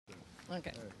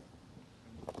Okay.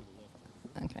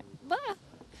 Okay.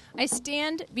 I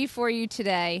stand before you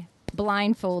today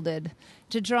blindfolded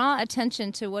to draw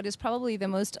attention to what is probably the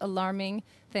most alarming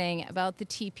thing about the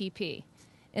TPP,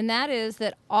 and that is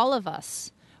that all of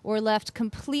us were left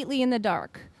completely in the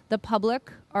dark, the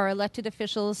public, our elected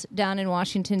officials down in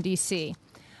Washington, D.C.,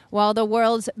 while the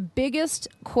world's biggest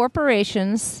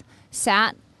corporations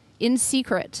sat in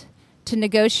secret to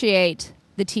negotiate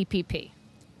the TPP.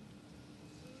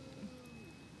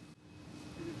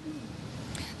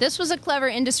 This was a clever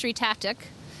industry tactic,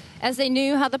 as they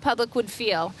knew how the public would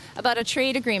feel about a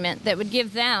trade agreement that would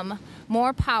give them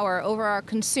more power over our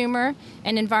consumer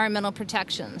and environmental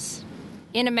protections.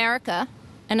 In America,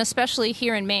 and especially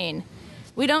here in Maine,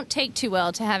 we don't take too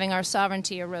well to having our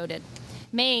sovereignty eroded.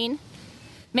 Maine,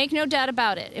 make no doubt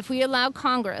about it, if we allow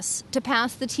Congress to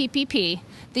pass the TPP,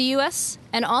 the U.S.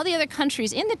 and all the other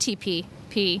countries in the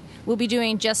TPP will be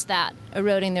doing just that,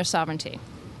 eroding their sovereignty.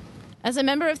 As a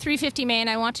member of 350Maine,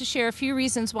 I want to share a few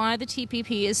reasons why the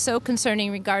TPP is so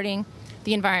concerning regarding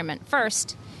the environment.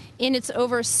 First, in its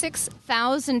over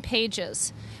 6,000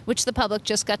 pages, which the public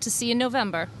just got to see in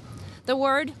November, the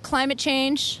word climate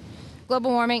change,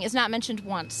 global warming is not mentioned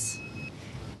once.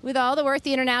 With all the work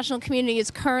the international community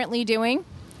is currently doing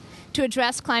to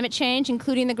address climate change,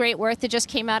 including the great work that just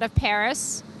came out of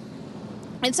Paris,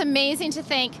 it's amazing to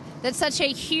think that such a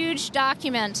huge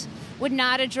document would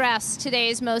not address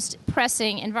today's most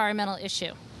pressing environmental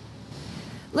issue.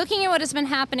 Looking at what has been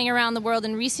happening around the world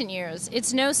in recent years,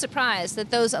 it's no surprise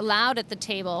that those allowed at the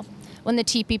table when the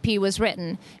TPP was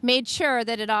written made sure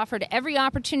that it offered every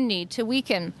opportunity to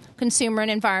weaken consumer and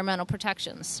environmental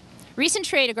protections. Recent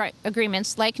trade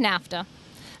agreements, like NAFTA,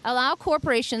 allow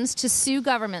corporations to sue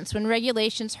governments when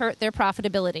regulations hurt their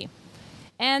profitability.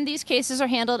 And these cases are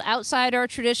handled outside our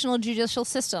traditional judicial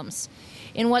systems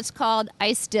in what's called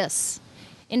ISDIS,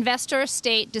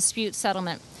 Investor-State Dispute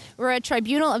Settlement, where a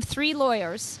tribunal of 3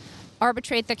 lawyers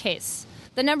arbitrate the case.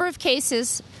 The number of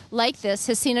cases like this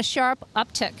has seen a sharp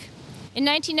uptick. In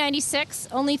 1996,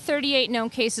 only 38 known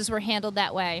cases were handled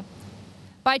that way.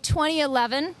 By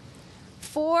 2011,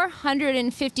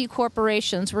 450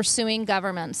 corporations were suing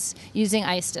governments using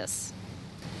ISDIS.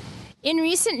 In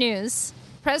recent news,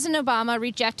 President Obama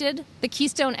rejected the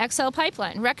Keystone XL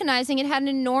pipeline, recognizing it had an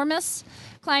enormous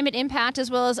climate impact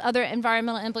as well as other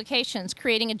environmental implications,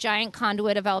 creating a giant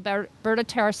conduit of Alberta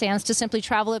tar sands to simply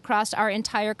travel across our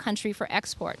entire country for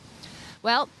export.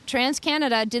 Well,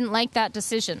 TransCanada didn't like that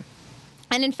decision,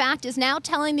 and in fact is now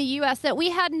telling the U.S. that we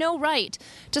had no right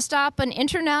to stop an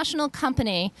international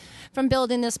company from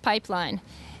building this pipeline.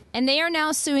 And they are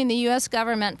now suing the U.S.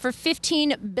 government for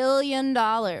 $15 billion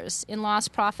in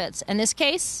lost profits. In this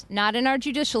case, not in our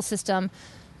judicial system,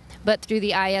 but through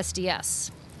the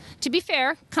ISDS. To be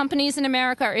fair, companies in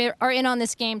America are in on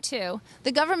this game too.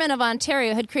 The government of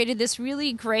Ontario had created this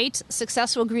really great,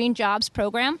 successful green jobs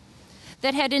program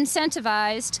that had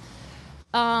incentivized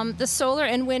the solar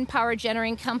and wind power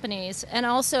generating companies and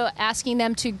also asking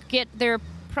them to get their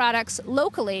products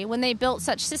locally when they built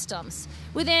such systems.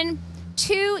 Within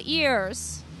 2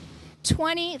 years,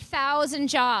 20,000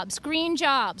 jobs, green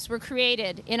jobs, were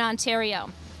created in Ontario.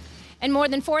 And more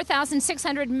than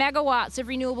 4,600 megawatts of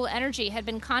renewable energy had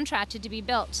been contracted to be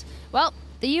built. Well,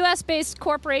 the U.S.-based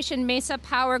corporation Mesa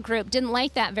Power Group didn't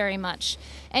like that very much.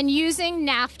 And using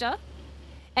NAFTA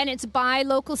and its buy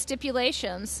local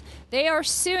stipulations, they are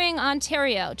suing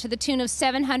Ontario to the tune of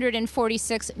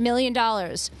 $746 million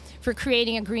for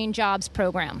creating a green jobs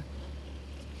program.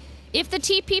 If the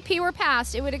TPP were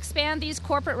passed, it would expand these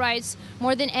corporate rights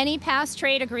more than any past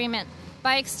trade agreement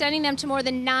by extending them to more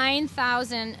than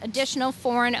 9,000 additional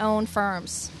foreign-owned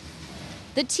firms.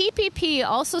 The TPP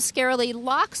also scarily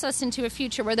locks us into a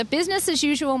future where the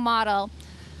business-as-usual model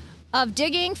of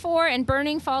digging for and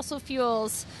burning fossil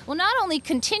fuels will not only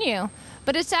continue,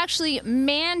 but it's actually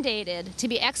mandated to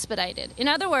be expedited. In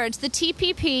other words, the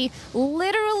TPP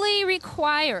literally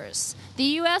requires the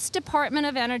U.S. Department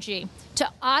of Energy to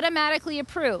automatically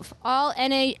approve all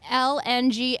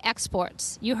LNG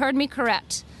exports. You heard me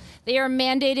correct. They are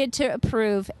mandated to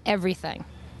approve everything.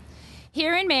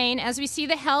 Here in Maine, as we see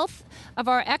the health of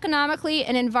our economically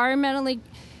and environmentally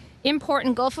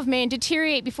important Gulf of Maine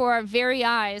deteriorate before our very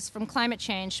eyes from climate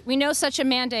change, we know such a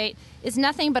mandate is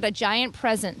nothing but a giant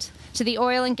present to the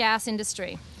oil and gas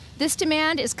industry. This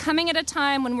demand is coming at a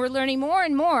time when we're learning more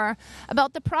and more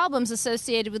about the problems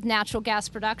associated with natural gas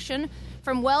production.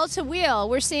 From well to wheel,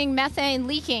 we're seeing methane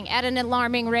leaking at an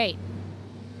alarming rate.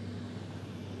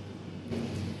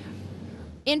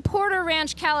 In Porter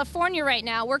Ranch, California right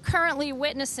now, we're currently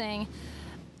witnessing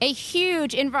a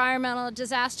huge environmental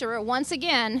disaster where, once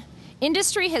again,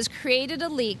 Industry has created a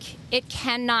leak it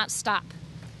cannot stop.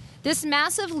 This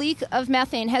massive leak of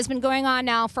methane has been going on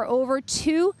now for over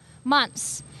 2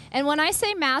 months. And when I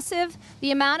say massive,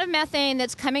 the amount of methane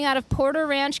that's coming out of Porter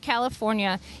Ranch,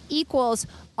 California, equals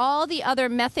all the other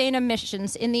methane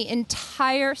emissions in the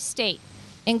entire state,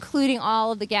 including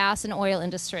all of the gas and oil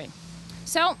industry.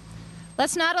 So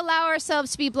let's not allow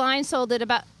ourselves to be blindsided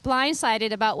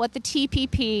about what the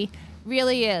TPP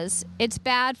really is. It's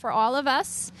bad for all of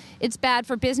us. It's bad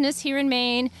for business here in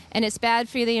Maine, and it's bad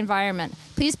for the environment.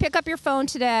 Please pick up your phone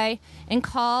today and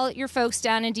call your folks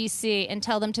down in D.C. and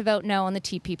tell them to vote no on the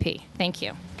TPP. Thank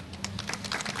you.